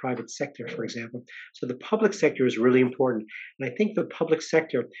to the private sector, for example. So the public sector is really important. And I think the public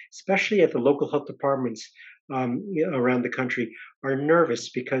sector, especially at the local health departments around the country, are nervous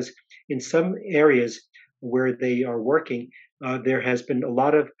because in some areas where they are working, there has been a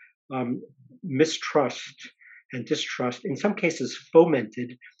lot of mistrust and distrust, in some cases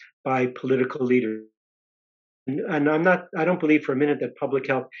fomented by political leaders. And I don't believe for a minute that public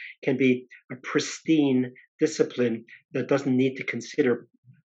health can be a pristine discipline that doesn't need to consider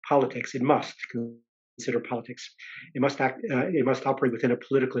politics. It must consider politics. It must operate within a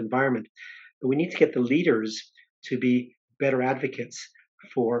political environment. But we need to get the leaders to be better advocates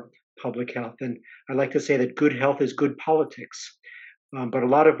for public health. And I like to say that good health is good politics. But a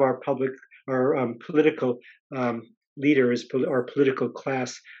lot of our political leaders or political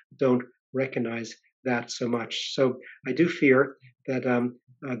class don't recognize that so much. So I do fear that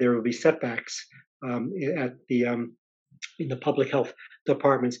there will be setbacks at the in the public health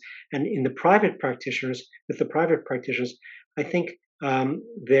departments and in the private practitioners. With the private practitioners, I think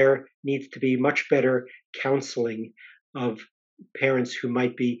there needs to be much better counseling of parents who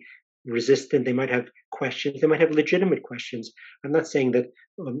might be resistant. They might have questions. They might have legitimate questions. I'm not saying that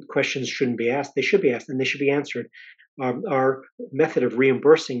questions shouldn't be asked. They should be asked and they should be answered. Our method of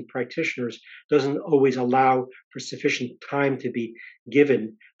reimbursing practitioners doesn't always allow for sufficient time to be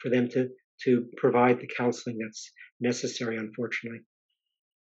given for them to provide the counseling that's necessary, unfortunately.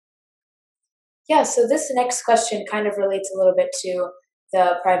 Yeah, so this next question kind of relates a little bit to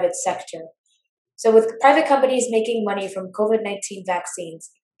the private sector. So with private companies making money from COVID-19 vaccines,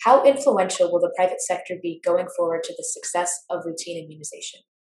 how influential will the private sector be going forward to the success of routine immunization?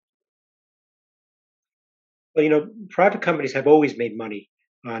 Well, private companies have always made money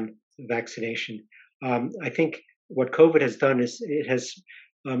on vaccination. I think what COVID has done is it has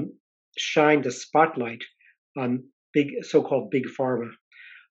shined a spotlight on so-called big pharma.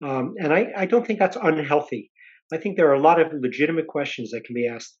 And I don't think that's unhealthy. I think there are a lot of legitimate questions that can be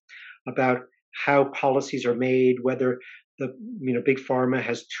asked about how policies are made, whether the big pharma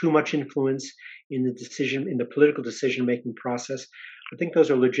has too much influence in the political decision making process. I think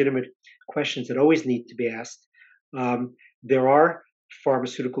those are legitimate questions that always need to be asked. There are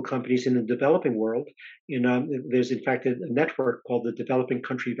pharmaceutical companies in the developing world. There's in fact a network called the Developing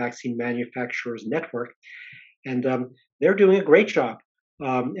Country Vaccine Manufacturers Network, and they're doing a great job,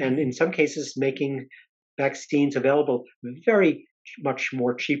 and in some cases making vaccines available very much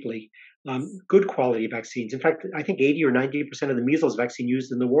more cheaply, good quality vaccines. In fact, I think 80 or 90% of the measles vaccine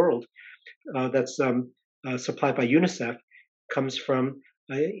used in the world that's supplied by UNICEF comes from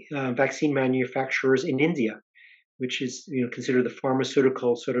vaccine manufacturers in India, which is considered the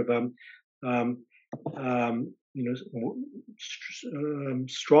pharmaceutical sort of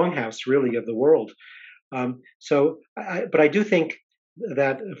stronghouse really of the world. But I do think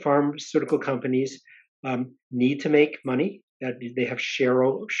that pharmaceutical companies need to make money, that they have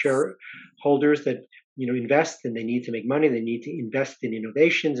shareholders that invest, and they need to make money. They need to invest in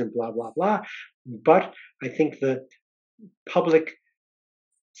innovations and blah blah blah. But I think the public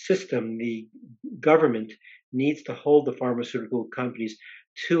system, the government, needs to hold the pharmaceutical companies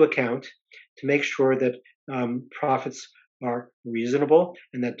to account to make sure that profits are reasonable,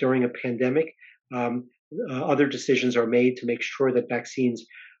 and that during a pandemic, other decisions are made to make sure that vaccines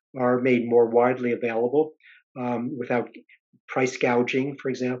are made more widely available without price gouging, for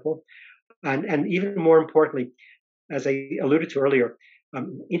example. And even more importantly, as I alluded to earlier,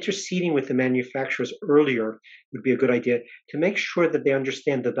 interceding with the manufacturers earlier would be a good idea to make sure that they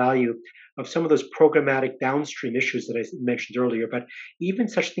understand the value of some of those programmatic downstream issues that I mentioned earlier, but even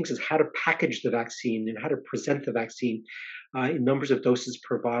such things as how to package the vaccine and how to present the vaccine in numbers of doses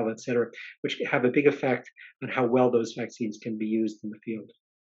per vial, et cetera, which have a big effect on how well those vaccines can be used in the field.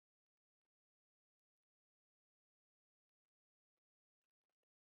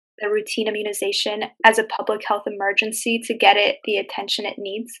 The routine immunization as a public health emergency to get it the attention it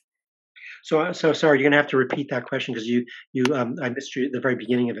needs? So sorry, you're going to have to repeat that question because I missed you at the very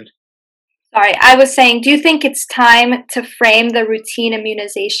beginning of it. Sorry, I was saying, do you think it's time to frame the routine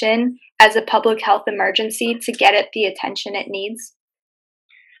immunization as a public health emergency to get it the attention it needs?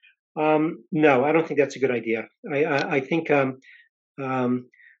 No, I don't think that's a good idea. I think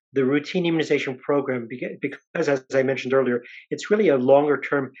the routine immunization program, because as I mentioned earlier, it's really a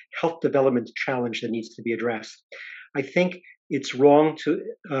longer-term health development challenge that needs to be addressed. I think it's wrong to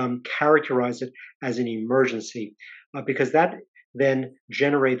characterize it as an emergency because that then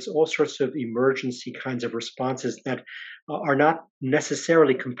generates all sorts of emergency kinds of responses that are not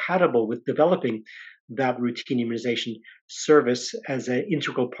necessarily compatible with developing that routine immunization service as an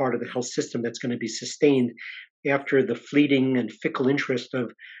integral part of the health system that's going to be sustained after the fleeting and fickle interest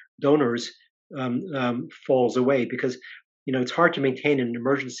of donors falls away, because it's hard to maintain an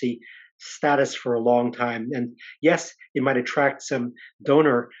emergency status for a long time. And yes, it might attract some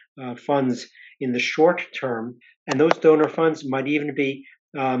donor funds in the short term, and those donor funds might even be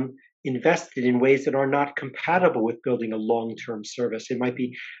invested in ways that are not compatible with building a long-term service. It might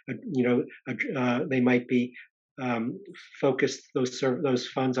be, they might be focused those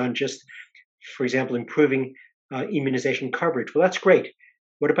funds on just, for example, improving immunization coverage. Well, that's great.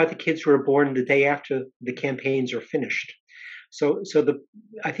 What about the kids who are born the day after the campaigns are finished?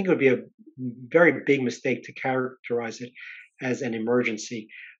 I think it would be a very big mistake to characterize it as an emergency.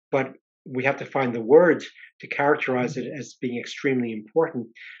 But we have to find the words to characterize it as being extremely important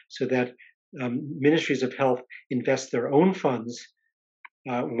so that ministries of health invest their own funds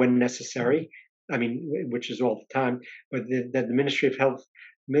when necessary. I mean, which is all the time, but that the ministries of health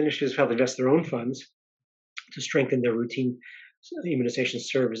invest their own funds to strengthen their routine immunization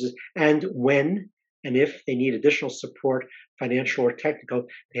services, and when and if they need additional support, financial or technical,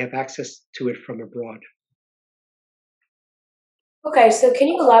 they have access to it from abroad. Okay, so can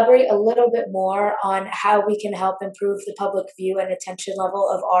you elaborate a little bit more on how we can help improve the public view and attention level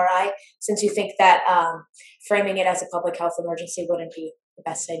of RI, since you think that framing it as a public health emergency wouldn't be the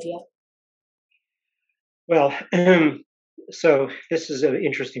best idea? Well, so this is an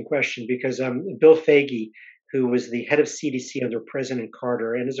interesting question because Bill Foege, who was the head of CDC under President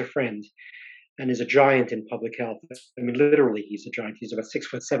Carter and is a friend and is a giant in public health. I mean, literally, he's a giant. He's about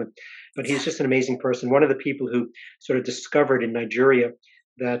 6'7", but he's just an amazing person. One of the people who sort of discovered in Nigeria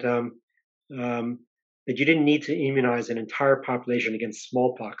that that you didn't need to immunize an entire population against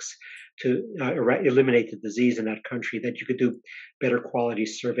smallpox to eliminate the disease in that country, that you could do better quality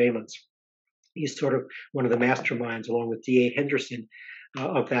surveillance. He's sort of one of the masterminds, along with D.A. Henderson,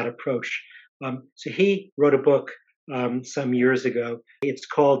 of that approach. So he wrote a book some years ago. It's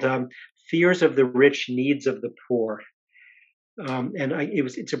called Fears of the Rich, Needs of the Poor.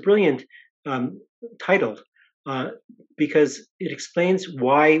 It's a brilliant title because it explains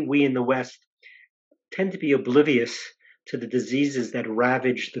why we in the West tend to be oblivious to the diseases that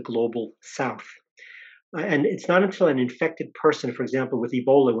ravage the global South. And it's not until an infected person, for example, with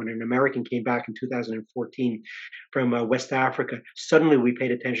Ebola, when an American came back in 2014 from West Africa, suddenly we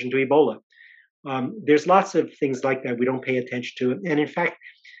paid attention to Ebola. There's lots of things like that we don't pay attention to. And in fact,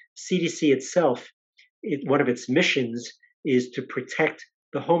 CDC itself, one of its missions is to protect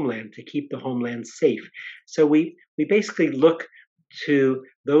the homeland, to keep the homeland safe. So we basically look to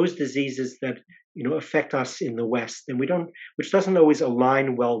those diseases that affect us in the West, and which doesn't always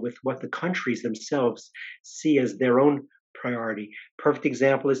align well with what the countries themselves see as their own priority. Perfect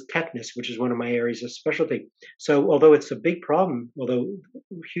example is tetanus, which is one of my areas of specialty. So although it's a big problem, although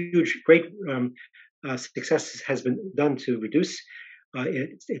great success has been done to reduce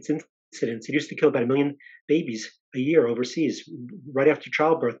its incidence, it used to kill about 1 million babies a year overseas right after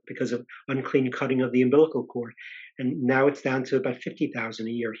childbirth because of unclean cutting of the umbilical cord. And now it's down to about 50,000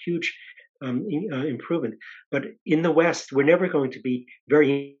 a year, huge improvement. But in the West, we're never going to be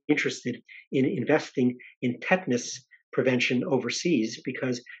very interested in investing in tetanus prevention overseas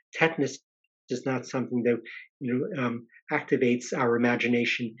because tetanus is not something that activates our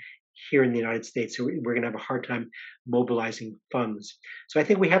imagination here in the United States. So we're going to have a hard time mobilizing funds. So I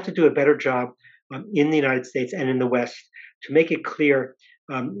think we have to do a better job in the United States and in the West to make it clear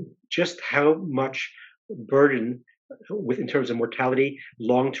just how much burden in terms of mortality,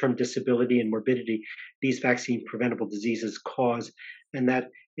 long-term disability, and morbidity these vaccine-preventable diseases cause, and that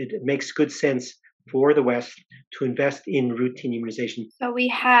it makes good sense for the West to invest in routine immunization. So we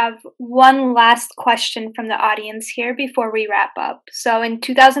have one last question from the audience here before we wrap up. So in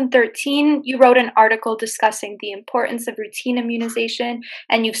 2013, you wrote an article discussing the importance of routine immunization,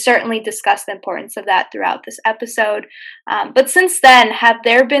 and you've certainly discussed the importance of that throughout this episode. But since then, have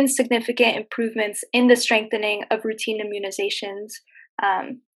there been significant improvements in the strengthening of routine immunizations,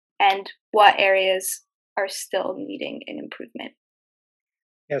 and what areas are still needing an improvement?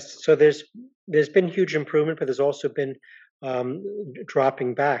 Yes, so there's been huge improvement, but there's also been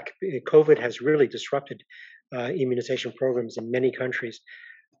dropping back. COVID has really disrupted immunization programs in many countries.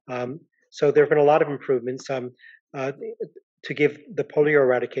 So there have been a lot of improvements. To give the polio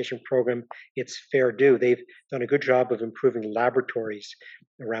eradication program its fair due, they've done a good job of improving laboratories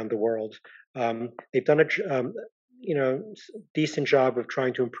around the world. They've done a decent job of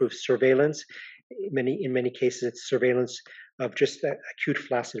trying to improve surveillance. In many cases, it's surveillance of just acute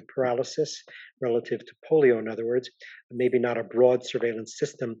flaccid paralysis relative to polio, in other words, maybe not a broad surveillance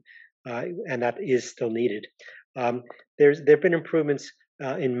system, and that is still needed. There have been improvements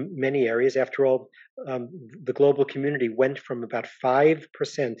in many areas. After all, the global community went from about 5%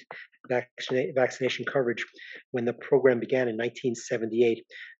 vaccination coverage when the program began in 1978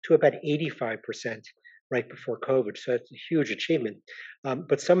 to about 85% right before COVID. So it's a huge achievement.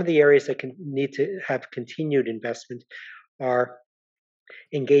 But some of the areas that need to have continued investment are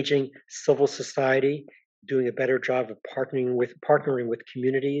engaging civil society, doing a better job of partnering with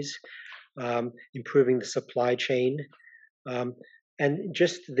communities, improving the supply chain, and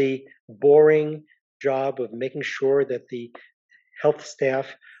just the boring job of making sure that the health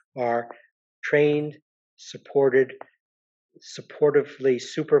staff are trained, supportively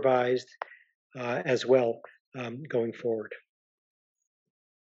supervised as well going forward.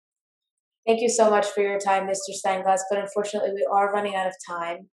 Thank you so much for your time, Mr. Steinglass, but unfortunately we are running out of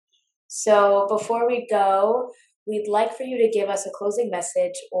time. So before we go, we'd like for you to give us a closing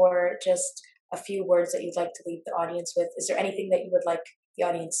message or just a few words that you'd like to leave the audience with. Is there anything that you would like the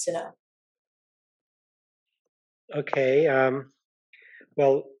audience to know? Okay.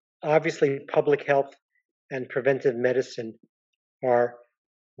 Well, obviously, public health and preventive medicine are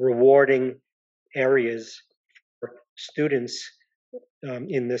rewarding areas for students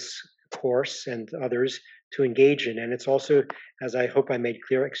in this course and others to engage in, and it's also, as I hope I made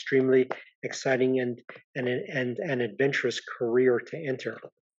clear, extremely exciting and an adventurous career to enter,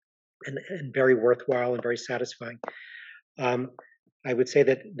 and very worthwhile and very satisfying. I would say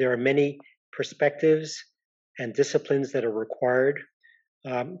that there are many perspectives and disciplines that are required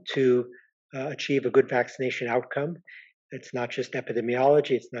to achieve a good vaccination outcome. It's not just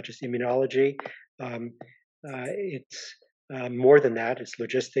epidemiology, it's not just immunology, it's more than that. It's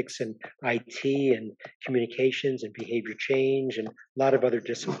logistics and IT and communications and behavior change and a lot of other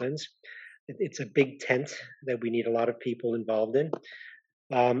disciplines. It's a big tent that we need a lot of people involved in,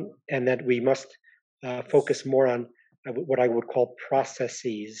 and that we must focus more on what I would call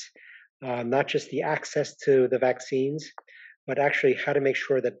processes, not just the access to the vaccines, but actually how to make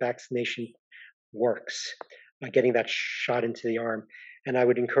sure that vaccination works by getting that shot into the arm. And I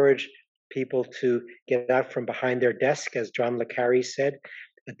would encourage people to get out from behind their desk, as John le Carré said.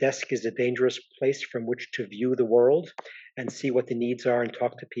 A desk is a dangerous place from which to view the world and see what the needs are and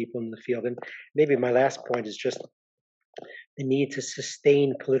talk to people in the field. And maybe my last point is just the need to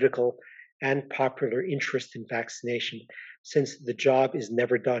sustain political and popular interest in vaccination, since the job is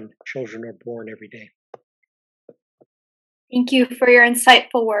never done. Children are born every day. Thank you for your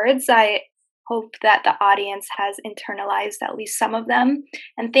insightful words. I hope that the audience has internalized at least some of them.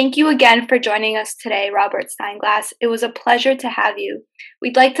 And thank you again for joining us today, Robert Steinglass. It was a pleasure to have you.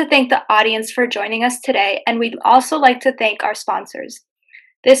 We'd like to thank the audience for joining us today, and we'd also like to thank our sponsors.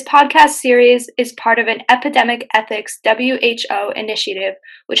 This podcast series is part of an Epidemic Ethics WHO initiative,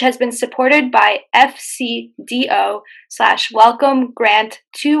 which has been supported by FCDO/Welcome Grant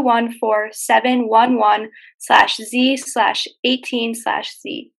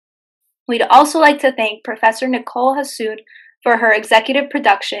 214711/Z/18/Z. We'd also like to thank Professor Nicole Hassoun for her executive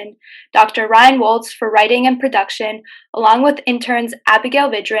production, Dr. Ryan Woltz for writing and production, along with interns Abigail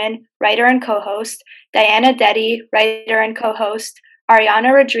Vidrin, writer and co-host, Diana Deddy, writer and co-host,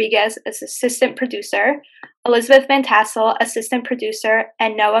 Ariana Rodriguez as assistant producer, Elizabeth Van Tassel, assistant producer,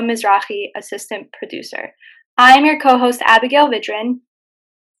 and Noah Mizrahi, assistant producer. I am your co-host, Abigail Vidrin.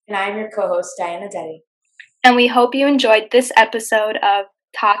 And I am your co-host, Diana Deddy. And we hope you enjoyed this episode of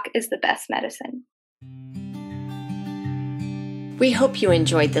Talk is the Best Medicine. We hope you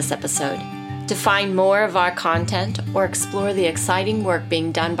enjoyed this episode. To find more of our content or explore the exciting work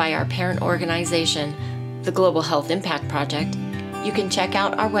being done by our parent organization, the Global Health Impact Project, you can check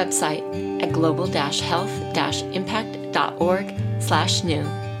out our website at global-health-impact.org/new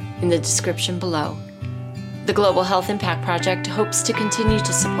in the description below. The Global Health Impact Project hopes to continue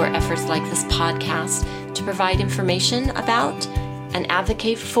to support efforts like this podcast to provide information about and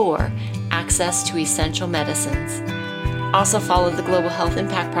advocate for access to essential medicines. Also follow the Global Health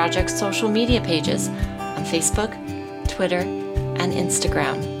Impact Project's social media pages on Facebook, Twitter, and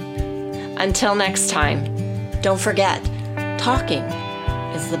Instagram. Until next time, don't forget, talking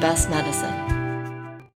is the best medicine.